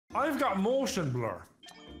I've got motion blur.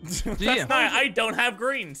 That's not. I don't have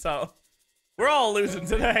green, so we're all losing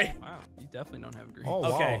today. Wow, you definitely don't have green.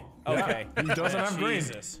 Oh, Okay. wow. Okay. Yeah, he doesn't have green.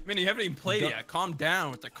 Jesus. I mean, you haven't even played yet. Calm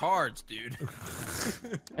down with the cards, dude.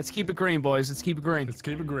 Let's keep it green, boys. Let's keep it green. Let's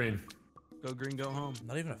keep it green. Go green, go home.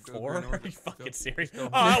 Not even a Go 4? green, Are go- you fucking go- serious? go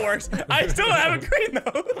Oh, that works. I still don't have a green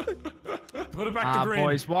though. Put it back to green.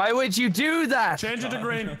 Boys, why would you do that? Change it to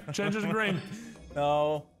green. Change it to green.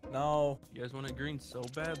 No. No. You guys want it green so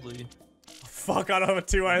badly. Fuck, I don't have a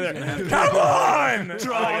 2 either. Come on!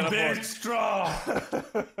 Draw, bitch, draw.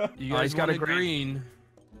 You Oh, guys he's got want a it green.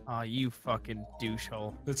 Oh, you fucking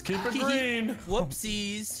douchehole. Let's keep it green.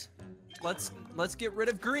 Whoopsies. Let's get rid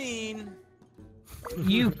of green.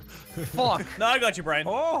 You fuck. No, I got you, Brian.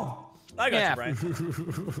 Oh. I got Yeah. you, Brian.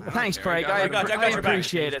 Thanks, Craig. I got your back.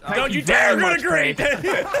 appreciate it. Thank Don't you very dare go to much, green! Craig.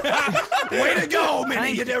 Way to go,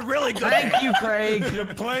 Minnie. You did really good. Thank you, Craig. You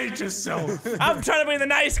played yourself. I'm trying to be the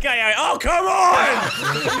nice guy. Oh, come on!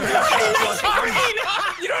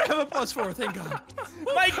 You don't have a +4, thank God.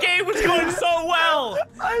 My game was going so well.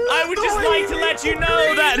 I would just like to let you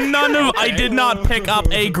know that I did not pick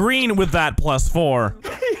up a green with that +4.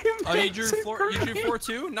 Oh, you drew 4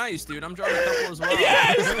 too? Nice, dude. I'm drawing a couple as well.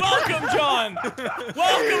 Yes, welcome, John. Welcome to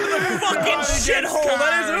the fucking shithole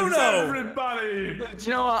that is Uno. Everybody. Do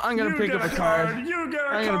you know what? I'm gonna pick up a card. You get a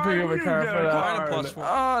I'm card. gonna pick up a you card get for a that. card. Mine a +4.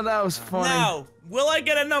 Oh, that was funny. Now, will I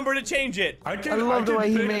get a number to change it? I love the can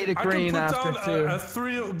way he pick- made it I can green put after, down too. A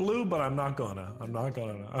 3 blue, but I'm not gonna. I'm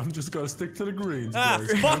just gonna stick to the greens. Ah,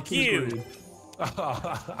 boys. fuck Stick to the you. green.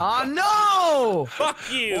 Oh no! Fuck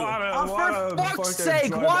you. Oh, for fuck's fucking sake,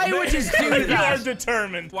 drive. why would you do You are that?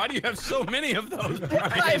 determined. Why do you have so many of those?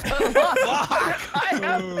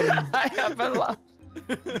 I have a lot.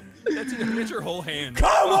 It's your whole hand.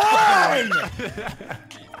 Come on!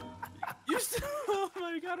 You still, oh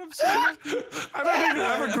my God, I'm sorry. I don't even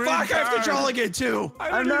have a green Fuck, I have to card. draw again too. I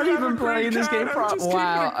I'm don't not even have even a green playing this card. game I'm just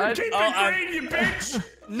Wow. keep it green, you bitch.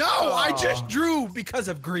 No, I just drew because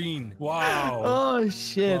of green. Wow. Oh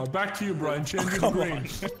shit. Back to you, Brian. Change it to green.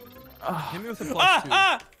 Hit me with a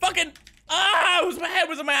 +2. Fucking, my head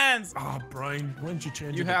was in my hands. Ah, Brian, why don't you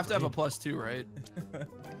change You it have to have a green? +2, right?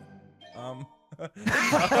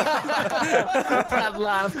 That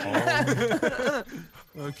laugh.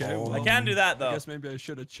 Okay. Oh. Well, I can't do that I though. guess maybe I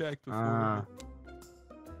should have checked before.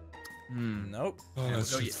 Nope. Oh,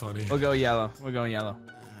 that's just funny. We'll go yellow. We're going yellow.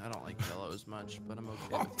 I don't like yellow as much, but I'm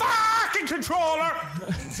okay. Fucking controller!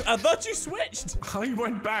 I thought you switched. I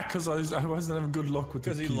went back because I wasn't having good luck with the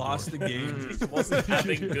Because he keyboard. lost the game. He wasn't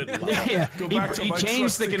having good luck. Yeah, Go back to he my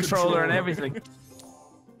changed the trusty controller and controller. everything.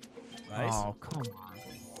 Nice. Oh, come on.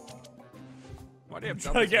 Why do you have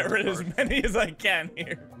Try to doubles get on rid the of as card? many as I can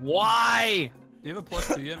here. Why? Do you have a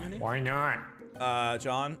 +2 yet, Minnie? Why not?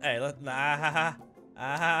 John. Hey,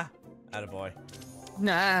 attaboy.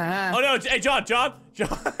 Nah. Oh no, hey, John.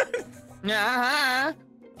 Nah.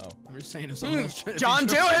 I'm just saying if someone else tried to John,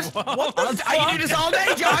 be do just it. as well. I can do this all day,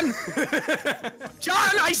 John. John,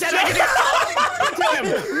 I said I can do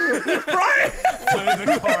it. Play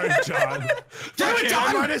the card, John. Do it,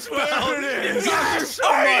 John. Might as well. There it is. Yes.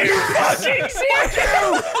 Are you fucking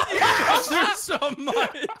serious? There's so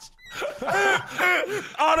much.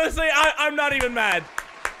 Honestly, I'm not even mad.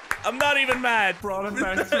 I'm not even mad. Brought him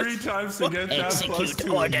back 3 times to get that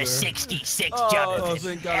 +2 in there. 66, Oh,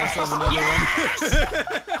 thank God I still have another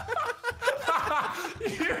one.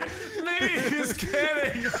 Me is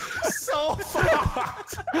getting so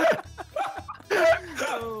fucked.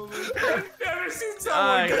 I've never seen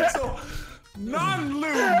someone get so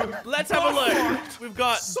non-lube. Let's have a look. We've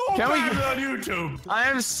got. So Can we- bad on YouTube. I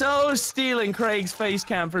am so stealing Craig's face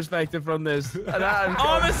cam perspective from this. And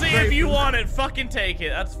Honestly, if you want it, fucking take it.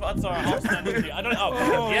 That's all right. I'll send it to you. I don't.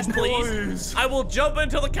 Oh, yes, please. Boys. I will jump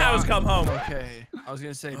until the cows come home. Okay. I was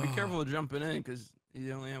gonna say, be careful with jumping in, because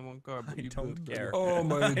you only have one card. But I you don't could- care. Oh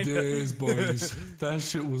my days, boys. That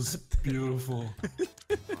shit was beautiful.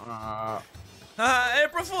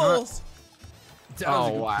 April Fools. That was a Oh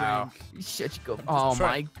good wow. prank. Shit, you go. Oh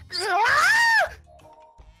try- my.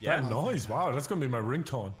 That noise, wow, that's gonna be my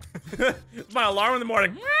ringtone. It's my alarm in the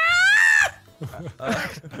morning.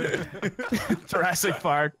 Jurassic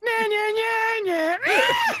Park. Nya, nya, nya, nya.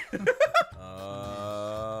 Give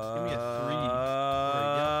me a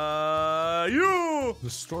 3. You. The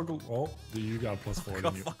struggle. Oh, you got a +4,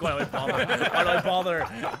 didn't you? Fuck, why do I bother? Why do I bother?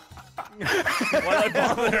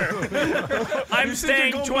 I'm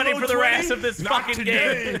staying 20 for the rest of this Not fucking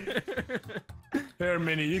game. today. Here,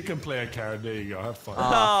 Minnie, you can play a card. There you go. Have fun.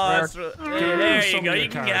 Oh, that's there you Some go. of You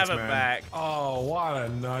your can cards, have it man. back. Oh, what a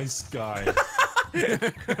nice guy.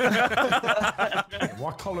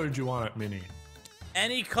 What color do you want it, Minnie?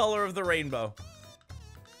 Any color of the rainbow.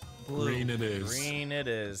 Blue. Green it is. Green it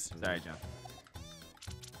is. Sorry, John.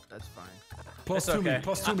 That's fine. Plus It's 2 me. okay.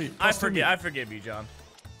 Plus 2 me. I Plus 2 me. forgive you, John.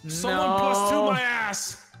 Someone plus 2 my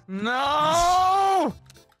ass. No!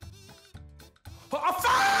 Oh,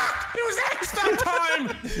 fuck! It was X that time!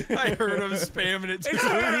 I heard him spamming it too. It's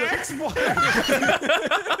not an X button!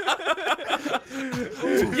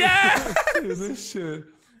 Yeah! This shit.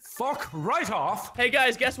 Fuck right off. Hey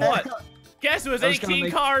guys, guess what? Guess it was I was gonna 18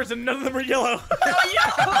 make- cars and none of them were yellow.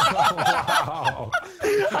 Wow.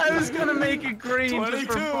 I was gonna make it green just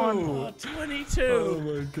for fun. 22. 22. Oh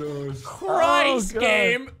my gosh. Christ, Oh, God.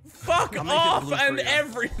 game. Fuck I'll make it off blue for and you.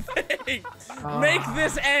 everything. Make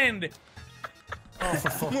this end. Oh, for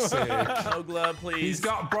fuck's sake. No glove, please.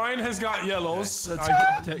 Brian has got yellows.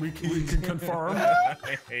 We can confirm. I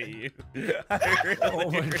hate you. I really,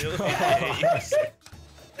 Oh my really God. hate you.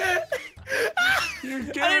 I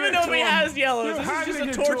don't even know if he has yellows. This is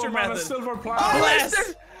just a torture On a method. silver I platter. Bless. missed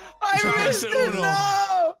it! I missed it! Uno.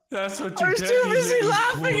 No! That's what I you was get. too you busy little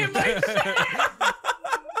laughing fool. at my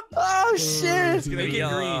Oh shit! Make it green.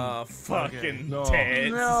 Oh, fucking No.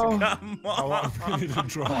 tits. No. Come I on. want me to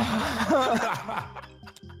draw.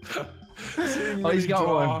 Seeing Oh, he's me got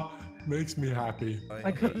draw makes me happy. I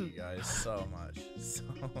hate couldn't- you guys so much. So.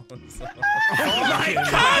 Oh my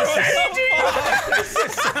God,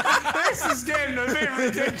 This is getting a bit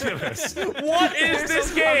ridiculous. what is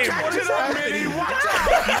this game? Catch it up, Minnie. Watch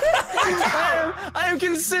I am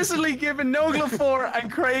consistently giving Nogla 4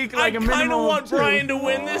 and Craig like I a minimum kind of want of 2. Brian to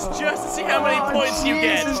win this just to see how many points you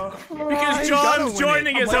get. Jesus Because Christ. John's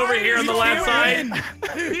joining us over here on the left side.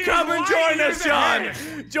 Come and join us, John.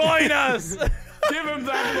 Join us. Give him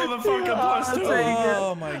that motherfucking plus I'll 2. take it.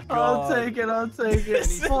 Oh my god. I'll take it, I'll take it.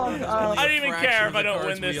 Fuck off. I don't even fraction care of if I the don't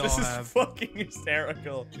cards win this. we This all is have. fucking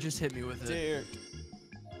hysterical. Just hit me with it.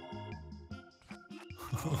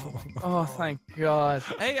 Oh, thank God.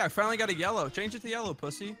 Hey, I finally got a yellow. Change it to yellow,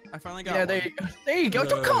 pussy. I finally got Yeah, one. there you go. There you go.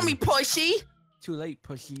 Don't call me pussy. Too late,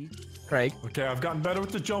 pussy. Craig. Okay, I've gotten better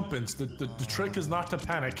with the jump-ins. The trick is not to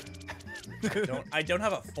panic. I don't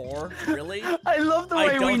have a 4, really? I love the I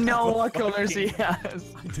way we don't know have a what colors he fucking-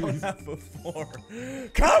 has. I don't have a 4.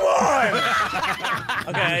 Come on!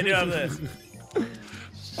 Okay, I do have this.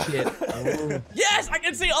 Shit. Yes, I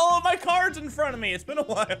can see all of my cards in front of me. It's been a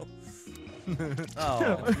while.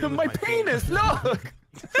 Oh. My penis, look!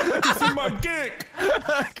 See my dick.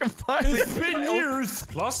 I can finally It's been years.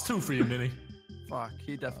 Plus 2 for you, Minnie. Fuck,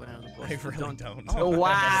 he definitely has a plus. I really don't. Oh,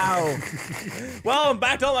 wow. Well, I'm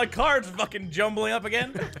back to all my cards fucking jumbling up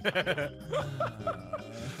again. That's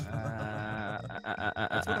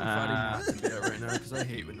what I'm fighting not to do that right now, because I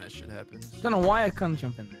hate when that shit happens. Don't know why I couldn't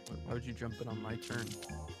jump in there. Why would you jump in on my turn?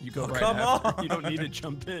 You go Oh, right come after. on. You don't need to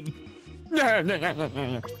jump in. Man,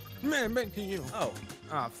 back to you. Oh.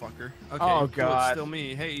 Ah, fucker. Okay, Oh, cool, it's God. still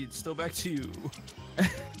me. Hey, it's still back to you.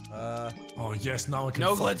 Oh, yes, now I can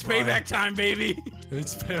No, fuck let's Brian. payback time, baby.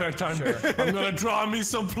 It's payback time. I'm gonna draw me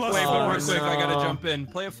some plus Wait, but Oh, real quick, I gotta no. jump in.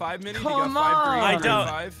 Play a 5 minute. Come you got 5 green, on. I green don't.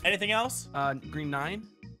 5. Anything else? Green 9.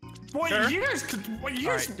 Boy, Sure. you guys could. Boy, you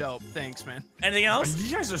All guys, right, dope. Thanks, man. Anything else?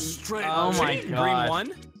 you guys are straight. Oh my green God.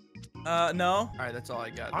 1. No. All right, that's all I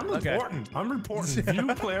got. I'm Okay. reporting. I'm reporting.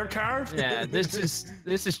 View player card. Yeah, this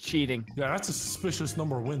is cheating. Yeah, that's a suspicious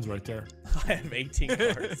number of wins right there. I have 18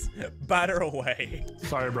 cards. Batter away.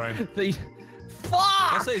 Sorry, Brian. The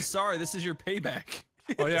I'll fuck. say sorry. This is your payback.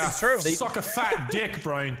 Oh yeah, It's true. Suck a fat dick,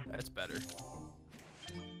 Brian. That's better.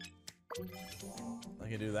 I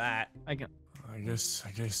can do that. I can. I guess.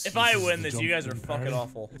 If this I is win the this, you guys are jumping fucking party.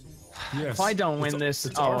 awful. Yes. If I don't win this,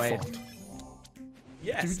 it's oh our wait. fault.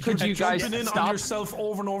 Yes. Could you guys jumping in on stop? yourself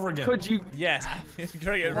over and over again? Could you? Yes. I'm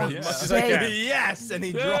trying to get as Yeah. much as I can. Yes, and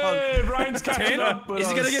he draws. Hey, Brian's catching up. with Is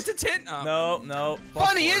he gonna us. get to 10? Oh. No, no.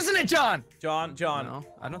 Funny, isn't it, John? John. No,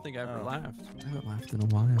 I don't think I ever Oh. laughed. I haven't laughed in a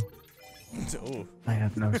while. Ooh. I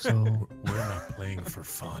have no soul. We're not playing for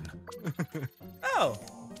fun. Oh.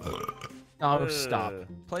 Oh, stop.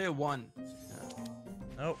 Play a 1.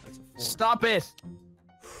 Nope. That's a 4. Stop it.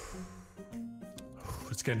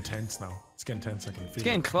 It's getting tense now. It's getting tense. I can feel It's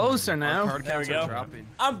getting it. closer now. Card There we counts are go. dropping.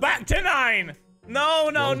 I'm back to 9. No,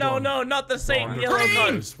 no, Well no, done. no, not the We're same under yellow 10,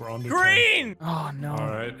 card. boys. We're under 10. Green. Oh no. All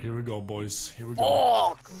right, here we go, boys. Here we go.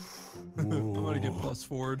 Oh I'm gonna get plus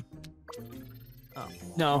forward.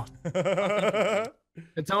 no.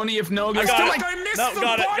 It's only if no I goes. got Like it. I missed No, the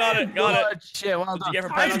got it, got button! it, got it. Good shit. Well What'd done. you get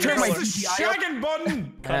for I pen on turned your the color? shagging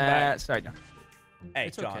button. Come back. Sorry, John. Hey,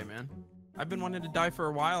 It's John. okay, man. I've been wanting to die for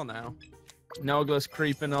a while now. Nogla's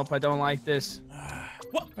creeping up. I don't like this.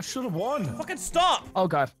 I should have won. Fucking stop. Oh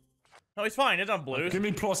god. No, he's fine. It's on blues. Give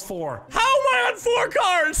me plus 4. How am I on 4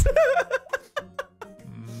 cards?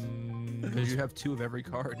 Because you have 2 of every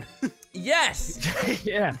card. Yes.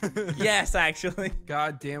 Yeah. Yes, actually.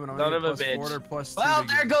 God damn it! I'm Son gonna of a get bitch. +4 or +2. Well,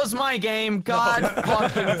 there goes my game. God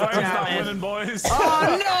fucking Brian's not damn it. winning, boys.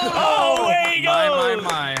 Oh no! Oh, way he goes.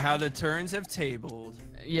 My! How the turns have tabled.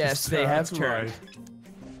 Yes, they have That's turned. right.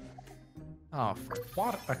 Oh, for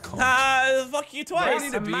What a cunt. Fuck you I twice.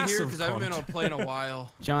 need to be here massive because I haven't been cunt. able to play in a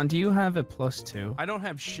while. John, do you have a +2? I don't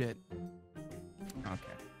have shit. Okay.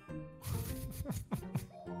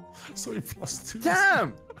 So he +2.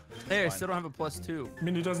 Damn! Hey, I still don't have a +2. I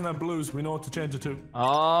mean, he doesn't have blues. We know what to change it to.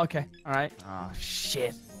 Oh, okay. All right. Oh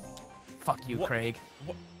shit. Fuck you, What? Craig.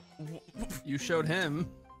 You showed him,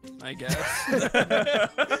 I guess.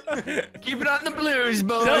 Keep it on the blues,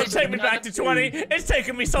 boys. Don't take me back to 20. It's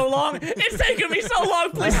taken me so long. It's taken me so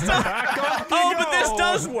long. Please stop. Oh, but this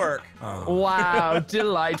does work. Wow,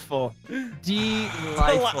 delightful.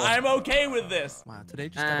 Delightful. I'm okay with this. Wow, today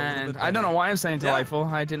just got a little And bit I don't know better. why I'm saying delightful.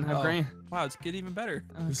 I didn't have Oh. green. Wow, it's getting even better.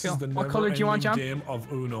 This Cool. is the What color do you want, John? game of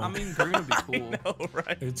Uno. I mean, green would be cool. Oh,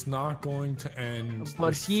 right. It's not going to end.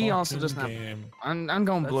 But this he also fucking doesn't have- game. I'm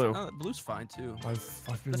going blue. Blue's fine too. I've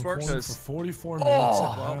been This works. recording for 44 minutes,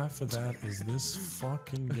 Oh. and half of that is this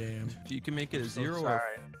fucking game. If you can make it a 0 or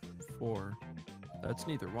 4, that's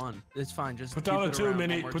neither one. It's fine. Just Put keep down a it 2, around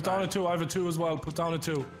Minnie. one more Put down a time. 2. I have a 2 as well. Put down a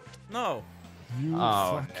 2. No. You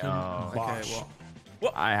Oh, fucking no. bosh. Okay,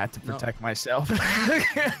 well, I had to No. protect myself.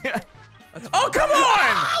 Oh, come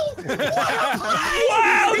on!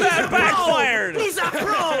 Wow, that backfired! He's a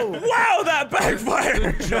pro! Wow, that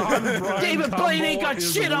backfired! John Bryan David Blaine ain't combo got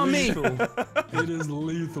is shit on me. lethal. It is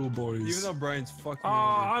lethal, boys. even though Brian's fucking me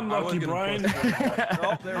Ah, over, I was unlucky, gonna Brian.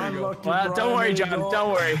 oh, there we go. Unlucky Well, don't Brian, worry, there you John. go.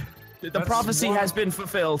 Don't worry. The That's prophecy one- has been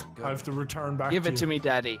fulfilled. I have to return back Give to it to me,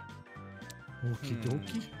 Daddy. Okie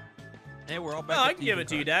dokie. Hey, we're all back. No, at I can give it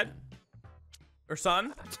to you, card. Dad. Or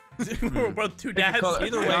son. We're both two dads. color.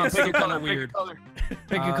 Either way, No, it's pick a still color. kinda weird.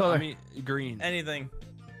 Pick a color. I mean, green. Anything.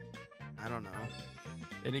 I don't know.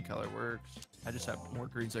 Any color works. I just have more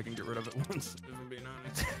greens I can get rid of at once. If I'm being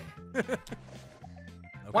honest.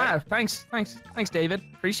 Wow, thanks, David.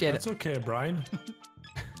 Appreciate it. That's okay, Brian.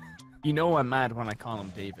 You know I'm mad when I call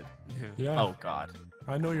him David. Yeah. Oh God.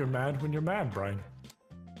 I know you're mad when you're mad, Brian.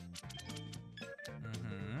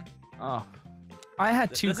 Oh. I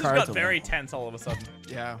had two This has cards. got very tense all of a sudden.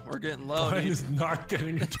 Yeah, we're getting low. Brian dude. is not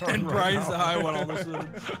getting a turn And right Brian's now. the high one all of a sudden.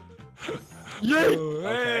 Oh,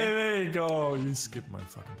 hey, there you go. You skipped my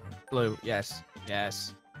fucking turn. Blue. Yes.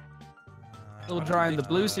 Yes. Still drawing the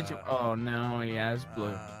blue situation. Oh no, he has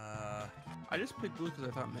blue. I just picked blue because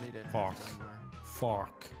I thought many didn't. Fuck.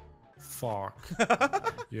 Fuck.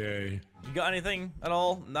 Yay. You got anything at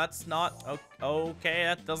all? That's not okay.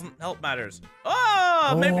 That doesn't help matters.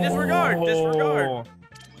 Oh, maybe disregard. Disregard.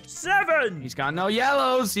 7. He's got no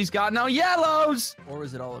yellows. He's got no yellows. Or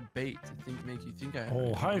was it all a bait to make you think I had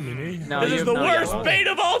Oh, hi, Minnie. No, This you is have the no worst yellows. bait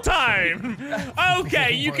of all time.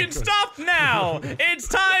 Okay, you can stop now. It's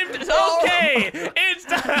time. Okay, it's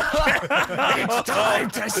time. It's time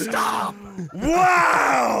to stop.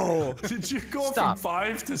 Wow. Did you go Stop. from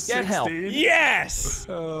 5 to 16? Get help. Yes.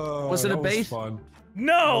 Oh, Was it a that bait? Was fun.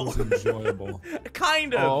 No. That was enjoyable.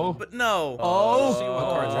 Kind of, Oh. but no. Oh. See what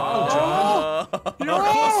cards are. Wow, John. You were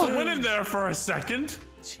close Oh. to winning there for a second.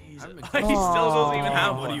 Jesus. I'm He still doesn't even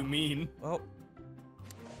have What do one. you mean? Well,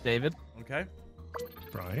 David. okay.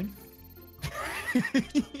 Brian?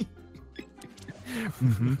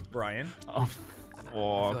 Brian. Oh. I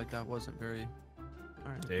feel like that wasn't very.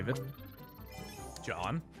 All right, David.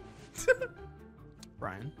 John.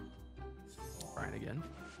 Brian. Brian again.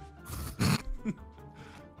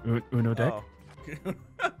 Uno deck. Oh.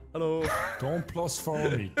 Hello. Don't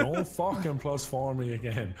 +4 me. Don't fucking +4 me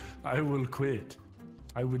again. I will quit.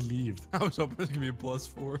 I would leave. I was hoping it was gonna be a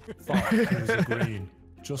 +4. Fuck, it was a green.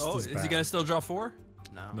 Just Oh, as is bad. he gonna still draw 4?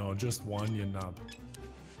 No. No, just one, you knob.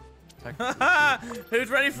 Who's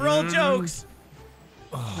ready for old jokes?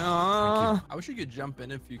 Oh. I wish you could jump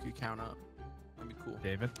in if you could count up. That'd be cool.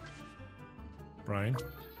 David. Brian?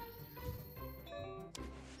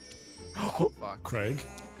 Oh, fuck. Craig?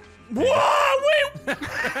 Whoa! Wait!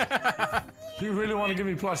 You really want to give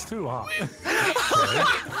me +2, huh?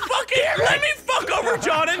 Fucking let me fuck over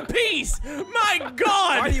John in peace! My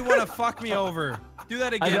God! Why do you want to fuck me over? Do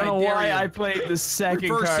that again. I don't know dare why you. I played the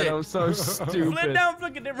second Reverse card. it. I'm so Flip stupid. down,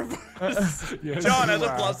 flick it in reverse. Yes, John has you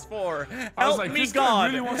a are. +4. I was Help like, me, this guy God!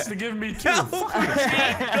 really wants to give me 2. Help me,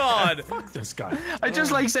 God! Fuck this guy. I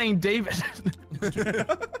just like saying David.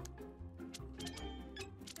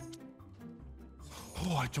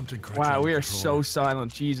 Oh, I jumped in Craig's Wow, on we are control. so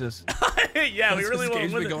silent. Jesus. I Yeah, we really This went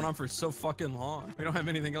game's with been it. going on for so fucking long. We don't have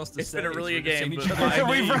anything else to It's say. been a really so good we're game, just but saying each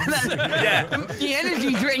other's We've run names. Yeah. The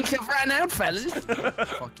energy drinks have run out, fellas.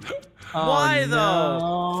 Fuck you. Why though?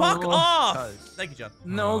 no. Fuck off! Cause Thank you, John.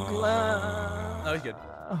 No glove. That was good.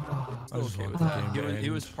 still just okay want with the that. game to It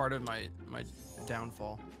was end. part of my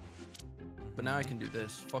downfall. But now I can do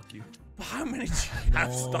this. Fuck you. How many do you have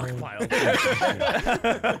No. stockpiled? A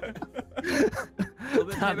little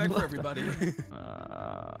bit payback for everybody.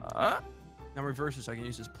 Now reverse so I can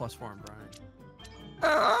use this +4 on Brian.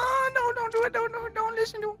 No, don't do it. Don't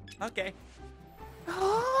listen to him. Okay. I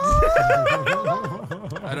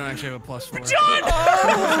don't actually have a +4. John!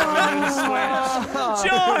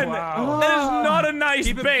 John! Wow. That is not a nice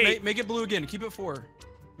Keep it, bait. make it blue again. Keep it 4.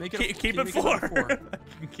 Make it Keep it make 4.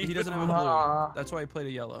 He doesn't have a blue. That's why I played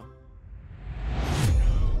a yellow.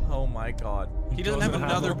 Oh my god. He doesn't have doesn't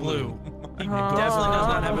have another a blue. He definitely does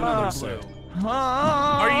not have another blue.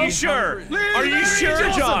 Are you sure? Are you sure,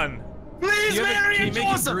 John? Please, Can Mary you and make it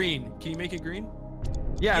Joseph. green? Can you make it green?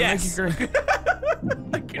 Yeah, Yes. make it green.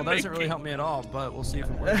 Well, that doesn't really help me at all, but we'll see if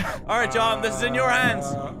it works. All right, John, this is in your hands.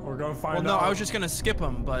 We're gonna find Well, no, out. I was just gonna skip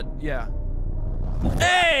him, but yeah.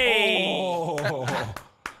 Hey!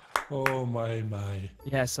 Oh my.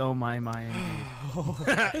 Yes, oh my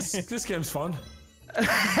indeed. This game's fun.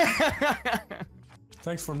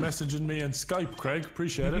 Thanks for messaging me on Skype, Craig.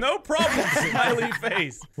 Appreciate it. No problem, smiley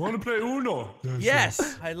face. Want to play Uno?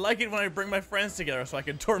 Yes, I like it when I bring my friends together so I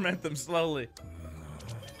can torment them slowly.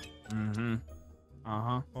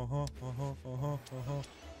 Uh-huh.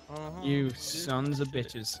 You sons of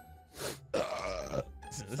bitches.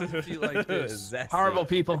 Feel like this. Zesty. Horrible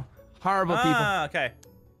people. Horrible people. Ah, okay.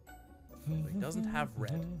 He doesn't have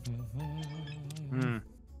red.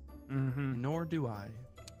 Nor do I.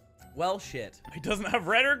 Well, shit. He doesn't have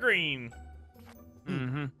red or green.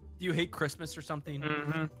 Do you hate Christmas or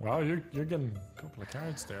something? Well, you're getting a couple of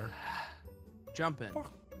cards there. Jump in.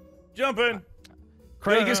 Jump in.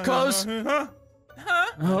 Craig is close. Huh?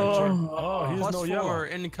 Oh. He's no +4 yellow.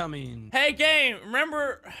 incoming. Hey, game,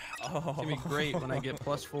 remember? Oh. It's gonna be great when I get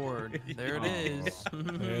 +4. There it is.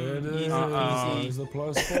 It is. Easy. It's a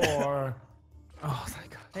 +4. Oh,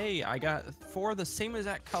 thank God. Hey, I got 4 the same as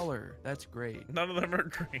that color. That's great. None of them are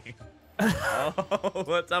green. Oh,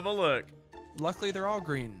 let's have a look. Luckily, they're all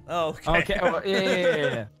green. Okay. Okay. Oh,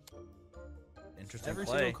 yeah. Interesting Every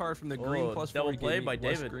play. single card from the green Oh, +4 double gave play me by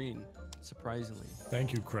less David. green. Surprisingly.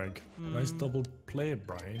 Thank you, Craig. Nice double play,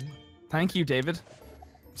 Brian. Thank you, David.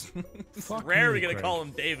 Fuck Rare me, we gonna Craig. call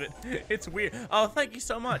him David. It's weird. Oh, thank you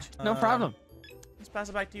so much. No problem. Let's pass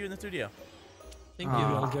it back to you in the studio. Thank Maybe you.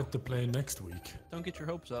 I'll get to play next week. Don't get your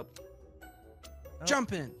hopes up.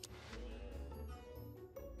 Jump in.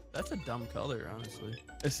 That's a dumb color, honestly.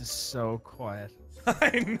 This is so quiet.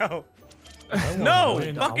 I know. I wanna No,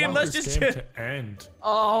 win. I fucking want let's this just game get- to end.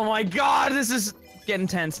 Oh my God, this is getting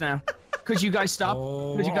tense now. Could you guys stop?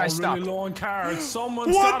 Oh, Could you guys I'm stop? really low on cards.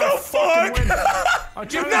 Someone's What gotta the fucking fuck? win. I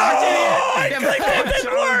challenge I clicked it, I it didn't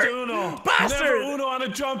challenge work. Uno. Bastard. Never Uno on a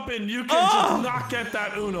jump in. You can just not get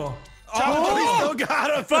that Uno. Oh, still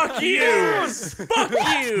got him. Fuck you. Fuck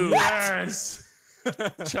you. Yes.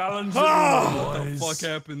 Challenge Oh. Uno, boys. Fuck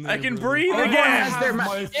happened there, I can bro? breathe Everyone again. has their,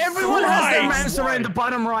 My everyone has their Christ. mouse around the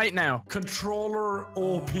bottom right now. Controller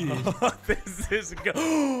OP. This is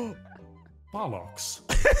go. Bollocks.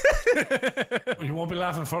 You won't be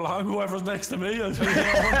laughing for long. Whoever's next to me, I'll tell you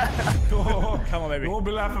that one. Come on, baby. You won't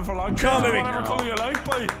be laughing for long. Come on, baby. Whatever color you like,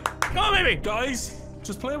 boy. Come on, baby. Guys,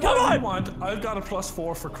 just play Come whatever on. you want. I've got a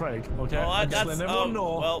 +4 for Craig. Okay. Well, I'm just that's letting everyone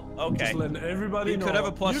know. well, okay. Just letting everybody He know. could have a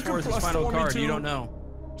You +4 can as his final +4 me card. You too. don't know.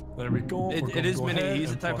 There we go. We're It gonna is go Mini. ahead He's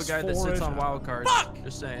the and type of guy that +4 sits it. on wild cards. Fuck!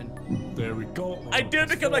 Just saying. There we go. I do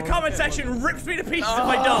because my +4. comment section rips me to pieces if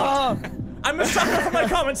I don't. I'm a sucker for my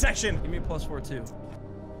comment section. Give me a +4 too.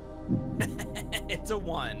 It's a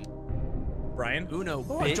 1. Brian. Uno,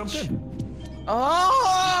 Oh, I jumped bitch. in.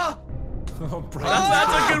 Oh! Oh, Brian.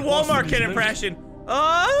 That's a good Busted Walmart his kid lid. impression.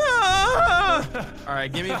 Ah! All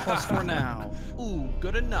right, give me a +4 now. Ooh,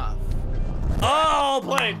 good enough. Oh,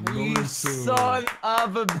 played. Going You soon. son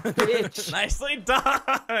of a bitch. Nicely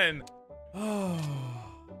done.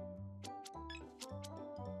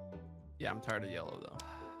 Yeah, I'm tired of yellow though.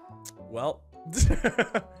 Well.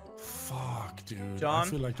 Fuck, dude. John?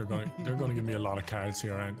 I feel like they're gonna give me a lot of cards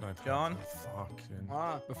here, aren't they? John?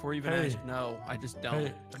 Fucking. Before you even Hey. ask, no, I just don't.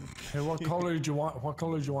 Hey, hey, what color did you want? What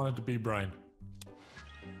color did you want it to be, Brian?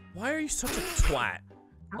 Why are you such a twat?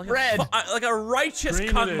 Like Red. Like a righteous Green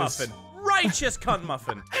it cunt is. muffin. Righteous cunt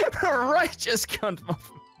muffin. Righteous cunt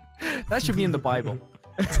muffin. That should be in the Bible.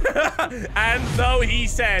 And though he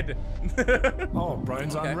said. Oh,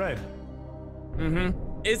 Brian's Okay. on red.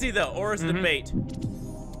 Mm-hmm. Is he though, or is it a bait?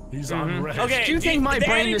 He's on red. Okay. Do you think my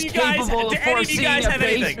brain is capable of foreseeing a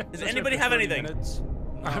bait? Does anybody have anything?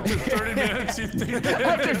 After 30 minutes, you think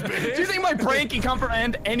Do you think my brain can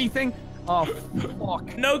comprehend anything? Oh,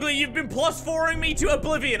 fuck. Nogly, you've been +4ing me to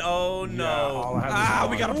oblivion. Oh no. Ah,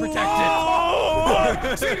 we gotta protect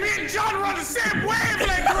Oh! See, me and John are on the same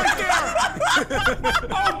wavelength right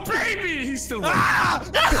there! Oh, baby! He's still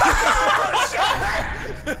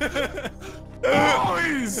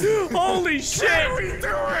Boys! Holy shit! Can we do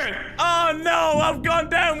it? Oh no, I've gone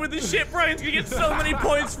down with the shit. Brian's gonna get so many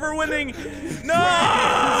points for winning.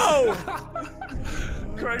 No!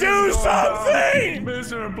 Craig Do is going down something!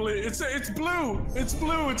 miserably. It's blue. It's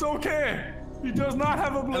blue. It's okay. He does not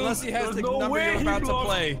have a blue. Unless he has There's the no number way you're he about to bluffed.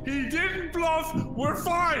 play. He didn't bluff. We're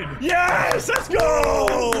fine. Yes, let's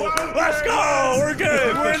go! Let's go! We're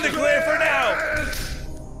good. We're in the clear for now.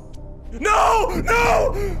 No!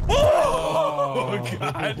 No! Oh! Oh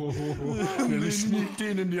God! Nearly sneaked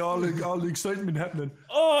in and all the excitement happening.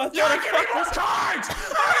 Oh, I thought Give me more cards!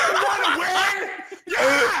 I want to win!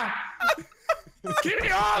 Yeah! Give me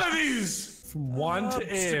all of these! From 1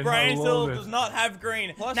 to 8. Brian I still love does it. not have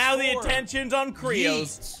green. +4. Now the attention's on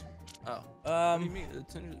Creos. Oh. What do you mean?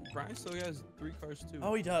 Brian still has 3 cards too.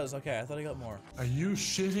 Oh, he does. Okay, I thought he got more. Are you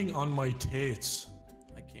shitting on my tates?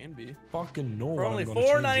 I can be. Fucking no. For only I'm gonna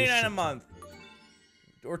change this $4.99 a shit. month.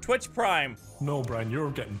 Or Twitch Prime. No, Brian,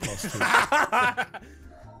 you're getting +2.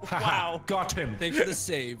 Wow. Got him. Thanks for the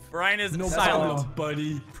save. Brian is No silent. problem,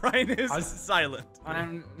 buddy. Brian is silent.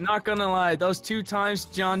 I'm not gonna lie, those 2 times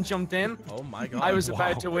John jumped in, Oh my god. I was wow.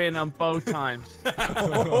 about to win on both times. Both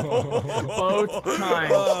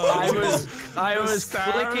times. I was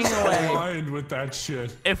clicking away. Aligned with that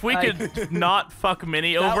shit. If we could not fuck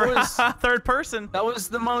Minnie That over was- third person. That was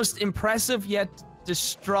the most impressive yet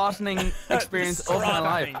distraughting experience of my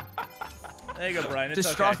life. There you go, Brian. It's okay.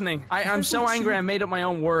 Distraughting. I'm so angry I made up my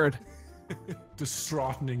own word.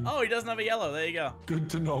 Distraughting. Oh, he doesn't have a yellow. There you go. Good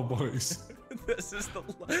to know, boys. This is the.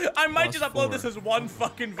 I might just upload this as one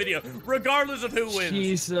fucking video, regardless of who wins.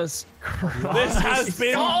 Jesus Christ. This has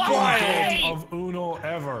been wild. Game of Uno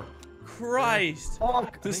ever. Christ.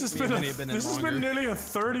 This has me been, and Minnie have been in this has longer. been nearly a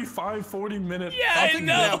 35, 40 minute. Yeah, I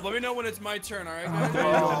know. Let me know when it's my turn, alright guys? There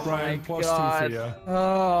you go, Oh Brian. my +2 God. for you.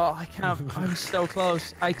 Oh, I can't. I'm so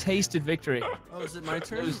close. I tasted victory. Oh, is it my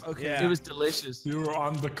turn? Okay. Yeah. It was delicious. You were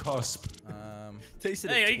on the cusp.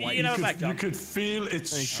 Tasted Hey, it you twice. can have it You back, could, you John. could feel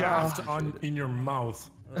its shaft in your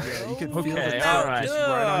mouth. Yeah, you can feel Okay, the all tip right. just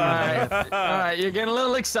right on your mouth. All right, you're getting a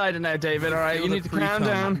little excited now, David. All right, Feel you the need to calm pre-cum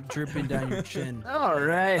down. dripping down your chin. All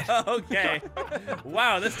right. Okay.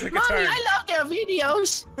 Wow, this took a Mommy, turn. I love their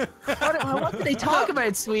videos. What do they talk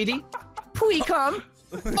about, sweetie? Pooey come.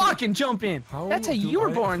 Fucking jump in. That's how do you were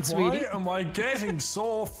I- born, sweetie. Why am I getting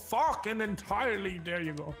so fucking entirely? There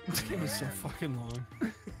you go. It was so fucking long.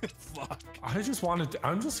 Fuck. I just wanted to.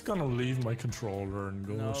 I'm just gonna leave my controller and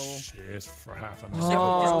go No. shit for half an Oh,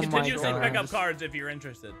 hour. Just my continuously pick God. up cards if you're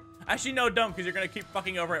interested. Actually, no, don't, because you're gonna keep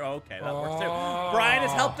fucking over it. Oh, okay, that works too. Oh. Brian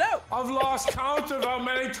has helped out. I've lost count of how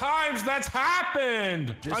many times that's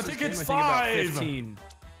happened. Just I as think good, it's about 5. 15.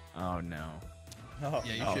 Oh no. Oh,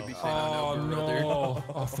 Yeah, you should be saying Oh no, brother. no!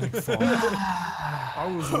 Oh thank fuck!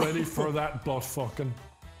 I was ready for that butt fucking.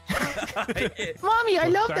 Mommy, I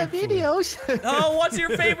love their Thankfully. videos. Oh, what's your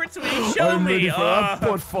favorite sweet? Show I'm me. ready for that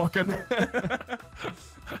butt fucking.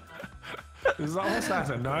 Is that what's that,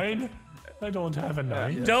 a 9? I don't have a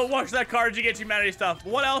 9. Don't watch that card you get humanity stuff.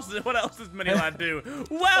 What else does Minilad do?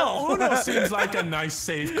 Well, Uno seems like a nice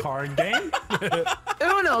safe card game.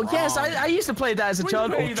 Uno, yes, I used to play that as a We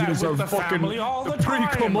child. play that geez, with I'm the family all the pre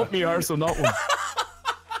come time. up me arse on that one.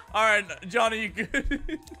 all right, Johnny, you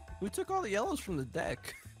good? Who took all the yellows from the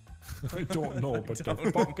deck? I don't know, but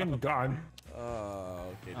they're fucking gone.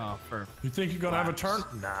 Okay. Oh, for You think you're gonna have a turn?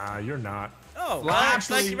 Nah, you're not. Oh, well,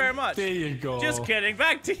 Actually, thank you very much. There you go. Just kidding.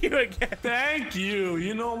 Back to you again. Thank you.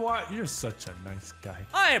 You know what? You're such a nice guy.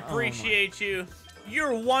 I appreciate you.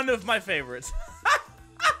 You're one of my favorites.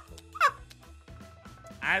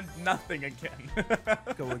 And nothing again.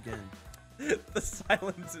 Go again. The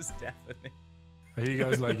silence is deafening. Hey, you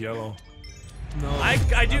guys like yellow? No. I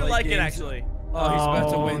do like it games. actually. Oh, he's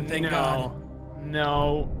about to win. Thank God.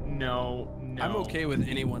 No. I'm okay with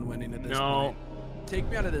anyone winning at this point. Take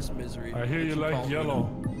me out of this misery. I hear that you like call yellow.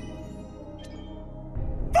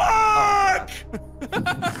 Fuck!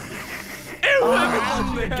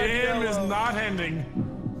 The game is not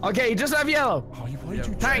ending. Okay, you just have yellow. Oh, why did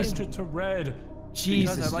you Thanks. change it to red? Because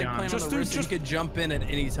Jesus, I like John. playing Just on do- the wrist. just- You could jump in at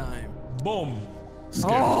any time. Boom.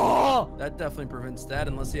 Oh! That definitely prevents that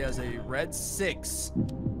unless he has a red 6.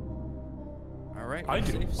 All right. I we're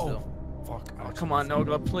do. safe Oh. still. Fuck. Oh, come on,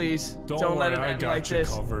 Nogla, please. Don't let it worry, I end got like you this.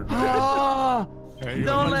 covered. Oh, Hey, you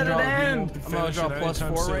don't know, let it you won't end. be I'm gonna draw finishing plus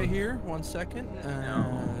anytime 4 right soon. here. 1 second.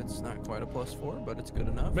 It's not quite a plus 4, but it's good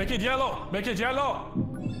enough. Make it yellow. Make it yellow.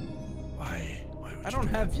 Why? Why would I you don't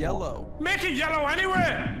do have that? yellow. Make it yellow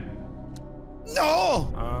anyway.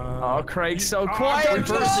 No! Oh, Craig's so I quiet. got a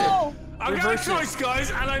choice. No! I got a choice,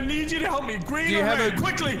 guys, and I need you to help me. Green Do you or have red? a-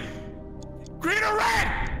 Quickly. Green or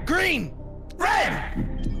red? Green! Red.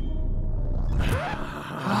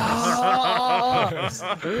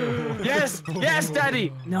 Yes, yes,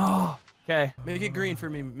 Daddy. No. Okay. Make it green for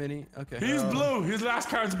me, Minnie. Okay. He's blue. His last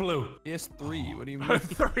card's blue. He has 3. What do you mean?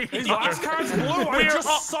 3. His last card's blue. I We're just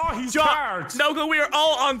all- saw his John, cards. Nogla, we are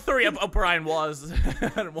all on 3. Brian was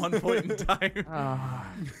at one point in time.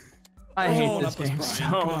 I hate Oh, this that was game Brian. so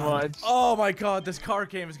Come on. much. Oh my god, this card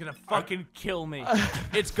game is gonna fucking kill me.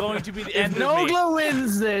 It's going to be the If end of me. Nogla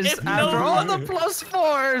wins this, If after Nogla- all the plus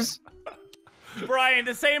 4s. Brian,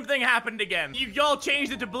 the same thing happened again. Y'all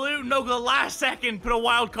changed it to blue. Nogla last second put a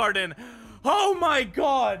wild card in. Oh my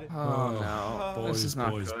god. Oh no. Boys, This is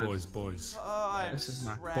not boys, good. boys, boys. This is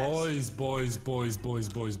not Boys.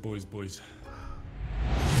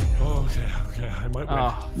 Okay, I might win.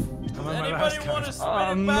 Oh, I'm on my last Anybody want to card. spin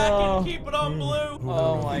Oh, it back no. and keep it on blue?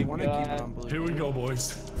 oh my I want to keep it god. on blue. Here we go,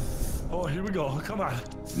 boys. Oh, here we go. Come on.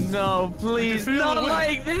 No, please, feel not the wind.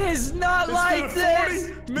 like this, not It's like been a this.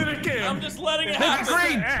 40-minute game. I'm just letting it Make it happen.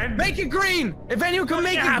 green. And- Make it green. If anyone can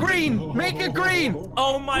make it green, make it green.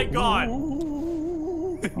 Oh my god.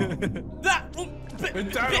 That.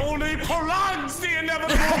 That only prolongs the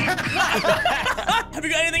inevitable. Have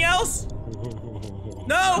you got anything else?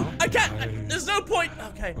 No, I can't. There's no point.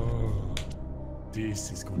 Okay.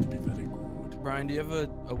 This is going to be very good. Brian, do you have a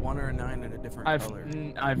 1 or a 9 in a different color?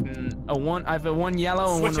 I've a one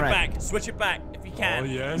yellow and Switch one it red. back. Switch it back if you Oh, can.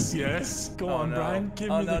 yes, yes. Go Oh, on, no. Brian.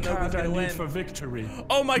 Give Oh, me no, the Nogla's card I gonna need win. for victory.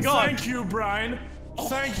 Oh my god. Thank you, Brian.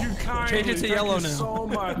 Thank you kindly. Change it to Thank yellow you now. so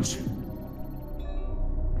much.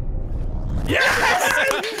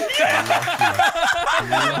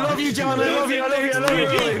 Love you, John. I love you. I love you. I love you.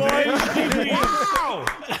 GG, boys. GG. Wow!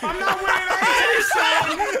 I'm not winning anything,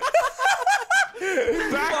 son!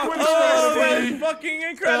 Backwards Oh, that was Rusty! fucking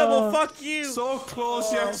incredible. Fuck you. So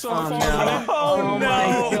close yet so Oh, far. no. Oh,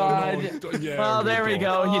 my no. god. Yeah, Well, there we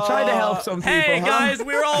go. You tried to help some people, Hey huh? guys,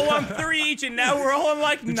 we were all on 3 each, and now we're all on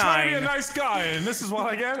like You try to be a 9. nice guy, and this is what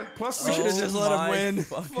I get? Plus We should have six. just let him win.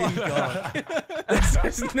 Fucking god.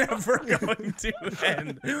 This is never going to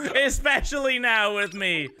end, especially now with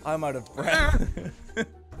me. I'm out of breath.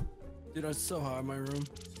 Dude, it's so hot in my room.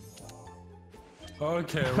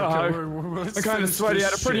 Okay, I'm let's kind of finish sweaty. I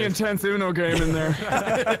this had a pretty shit. intense Uno game in there.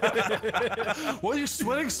 Why are you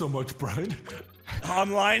sweating so much, Brian?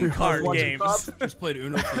 Online card games. Just played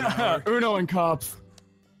Uno for an hour. Uno and cops.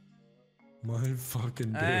 My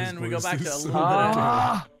fucking days, And we go boys, back this to a is little so bit of-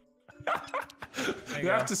 Ah, You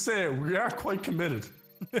have to say it, we are quite committed.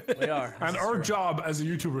 We are. And our job as a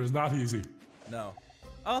YouTuber is not easy. No.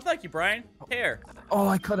 Oh, thank you, Brian. Here. oh,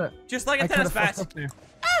 I could have. Just like a I could tennis have bat. fucked up there.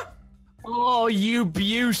 Oh, you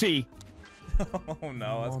beauty. Oh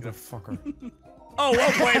no, that's good. Motherfucker. Oh,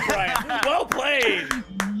 well played, Brian. Well played.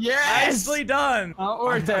 Yes. Nicely done. That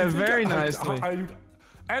worked out very nicely.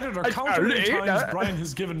 Editor, I count how many found it. times Brian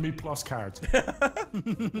has given me plus cards.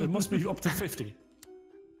 It must be up to 50.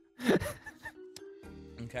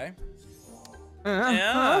 Okay. Uh-huh.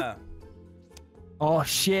 Yeah. Oh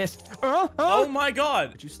shit. Oh my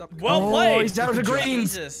god. Did you stop? Well Oh, played. he's out of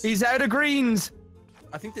greens. Jesus. He's out of greens.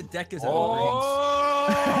 I think the deck is out of greens.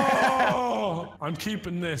 Oh! I'm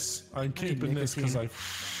keeping this. I'm keeping this because I.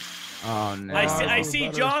 Oh no. I see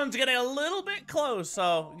better. John's getting a little bit close,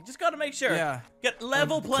 so you just gotta make sure. Yeah. Get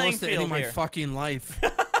level I'm playing close to ending field my here. fucking life.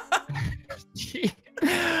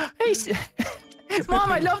 Hey,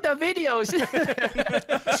 Mom, I love the videos.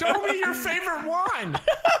 Show me your favorite wine.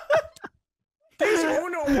 These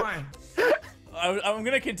Uno wine. I'm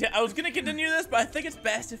gonna continue. I was gonna continue this, but I think it's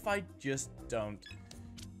best if I just don't.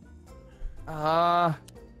 And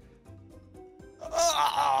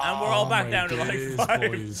we're all back my down to days, like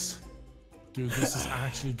 5. boys. Dude, this is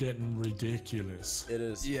actually getting ridiculous. It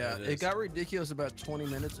is. Yeah, it it is. got ridiculous about 20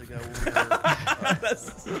 minutes ago.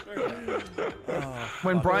 That's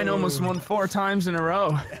when Brian almost won 4 times in a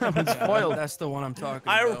row. I was spoiled. That's the one I'm talking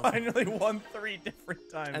I about. finally won 3 different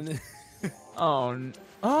times. And then,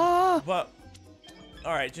 Oh, But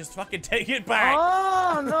all right, just fucking take it back.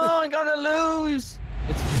 oh no, I'm gonna lose.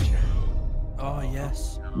 oh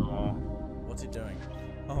yes. Oh, what's he doing?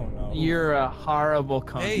 Oh no. You're a horrible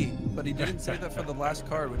cunt. Hey, but he didn't say that for the last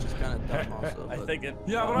card, which is kind of dumb also. I but- think it.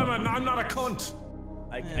 Yeah, but I'm not a cunt.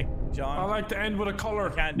 John. I like to end with a color.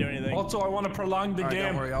 Can't do anything. Also, I want to prolong the All right, game.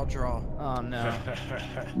 don't worry, I'll draw. Oh no.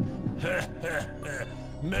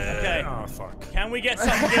 Okay. Oh fuck. Can we get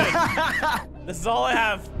something good? This is all I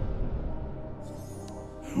have.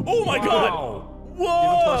 Oh my god! Wow.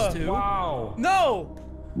 Whoa! +2? Wow. No!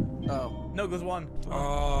 Oh. No goes one.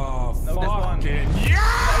 Oh, No, there's one. fucking No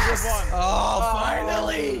yes! goes one. Oh,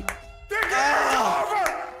 finally! The game's over!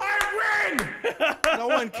 I win! No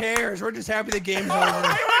one cares. We're just happy the game's Oh, I over.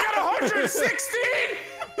 only got 116!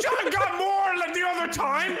 John got more than the other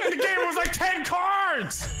time, and the game was like 10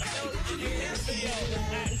 cards!